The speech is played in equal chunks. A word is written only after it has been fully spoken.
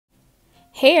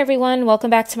Hey everyone, welcome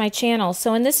back to my channel.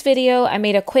 So in this video, I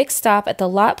made a quick stop at the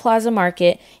Lotte Plaza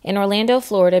Market in Orlando,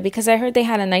 Florida because I heard they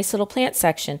had a nice little plant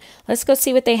section. Let's go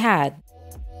see what they had.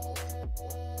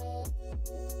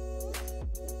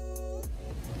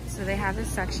 So they have a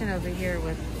section over here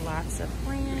with lots of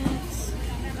plants.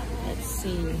 Let's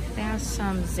see, they have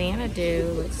some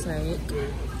Xanadu, looks like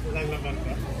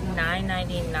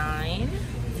 $9.99,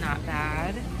 not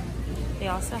bad. They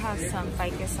also have some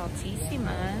FICUS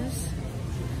ALTISSIMAs.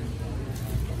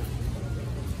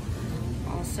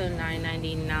 Also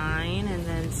 $9.99, and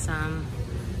then some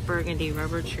burgundy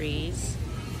rubber trees.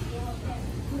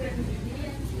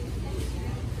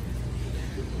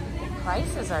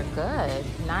 Prices are good.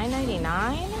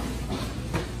 $9.99.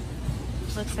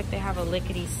 Looks like they have a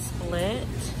lickety split.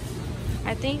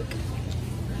 I think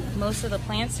most of the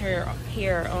plants here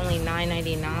are only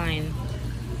 $9.99.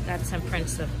 Got some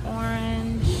prints of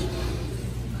orange.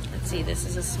 Let's see, this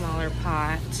is a smaller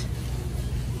pot.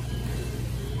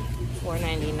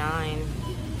 $4.99.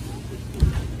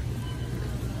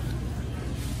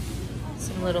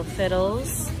 Some little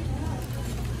fiddles.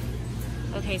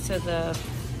 Okay, so the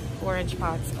orange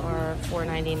pots are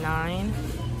 $4.99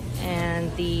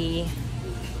 and the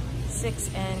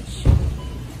 6-inch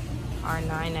are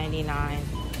 $9.99.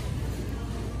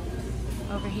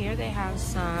 Over here they have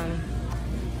some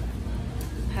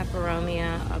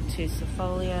Peperomia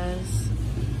obtusifolias.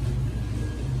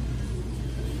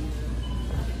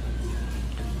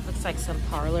 Looks like some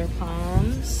parlor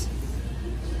palms.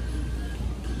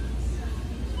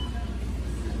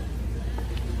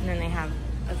 And then they have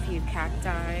a few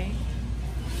cacti.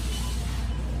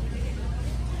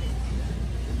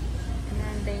 And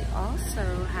then they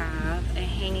also have a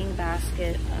hanging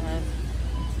basket of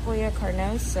Hoya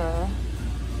carnosa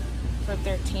for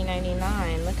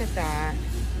 $13.99. Look at that.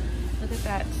 Look at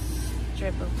that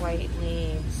strip of white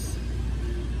leaves.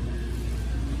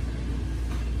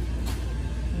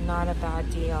 Not a bad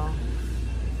deal.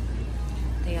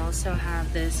 They also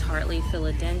have this Hartley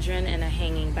philodendron in a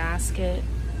hanging basket.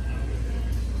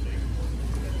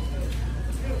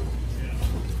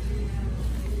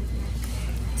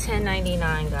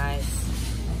 $10.99, guys.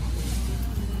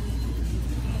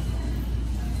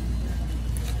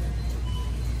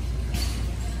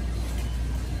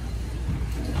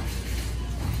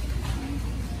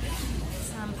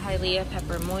 Some Pilea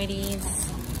peperomioides.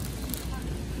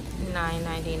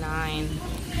 $9.99.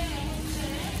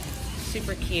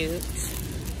 Super cute.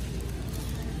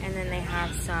 And then they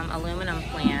have some aluminum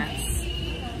plants.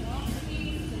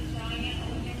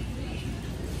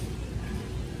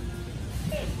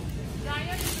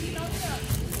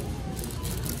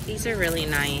 These are really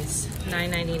nice.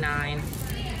 $9.99.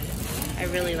 I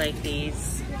really like these.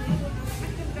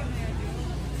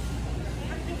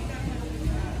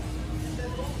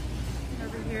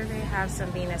 Here they have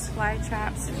some Venus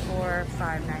flytraps for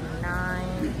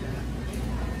 $5.99.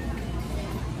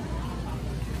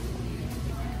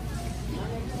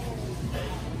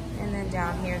 And then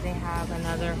down here they have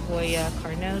another Hoya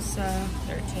carnosa,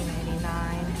 $13.99.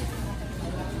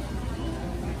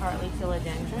 Hartley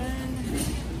philodendron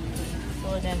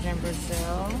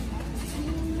Brazil.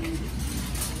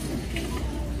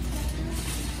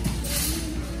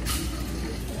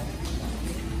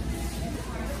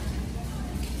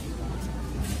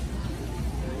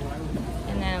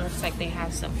 Looks like they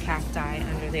have some cacti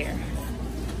under there.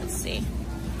 Let's see.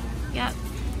 Yep.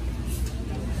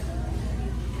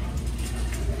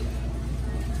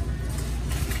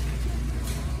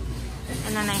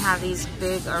 And then they have these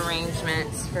big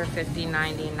arrangements for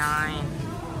 $50.99.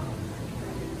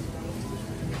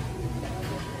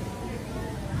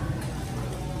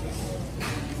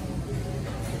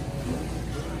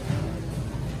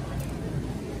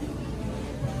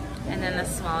 And then the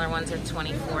smaller ones are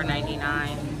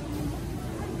 $24.99.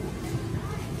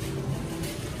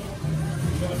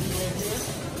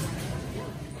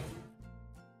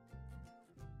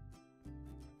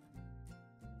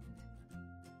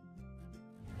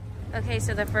 Okay,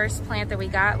 so the first plant that we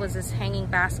got was this hanging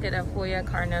basket of Hoya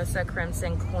carnosa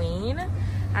Crimson Queen.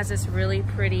 Has this really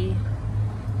pretty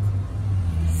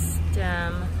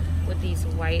stem with these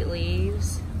white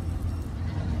leaves.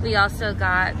 We also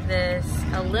got this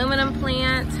aluminum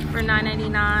plant for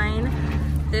 $9.99.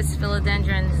 This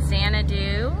philodendron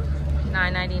Xanadu,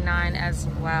 $9.99 as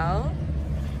well.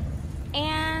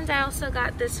 And I also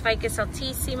got this FICUS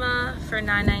ALTISSIMA for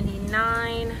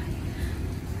 $9.99.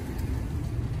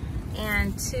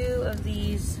 And two of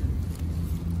these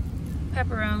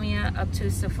Peperomia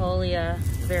obtusifolia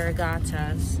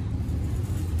variegatas.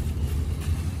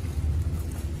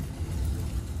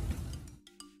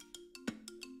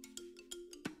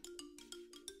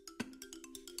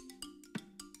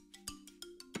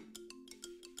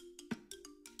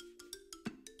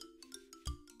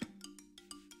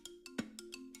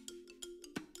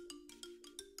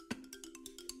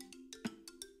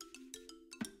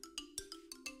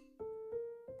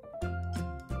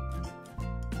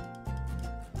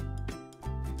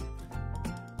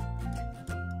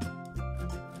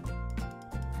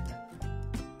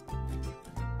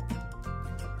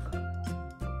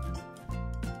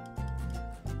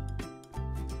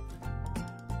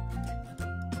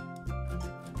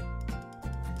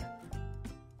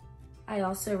 I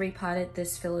also repotted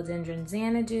this philodendron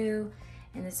Xanadu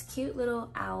in this cute little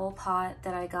owl pot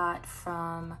that I got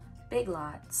from Big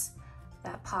Lots.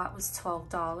 That pot was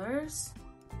 $12.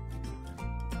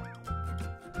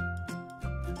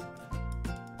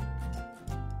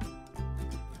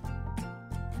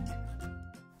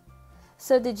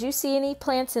 So did you see any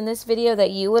plants in this video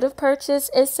that you would have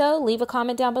purchased? If so, leave a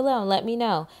comment down below and let me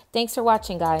know. Thanks for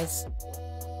watching, guys.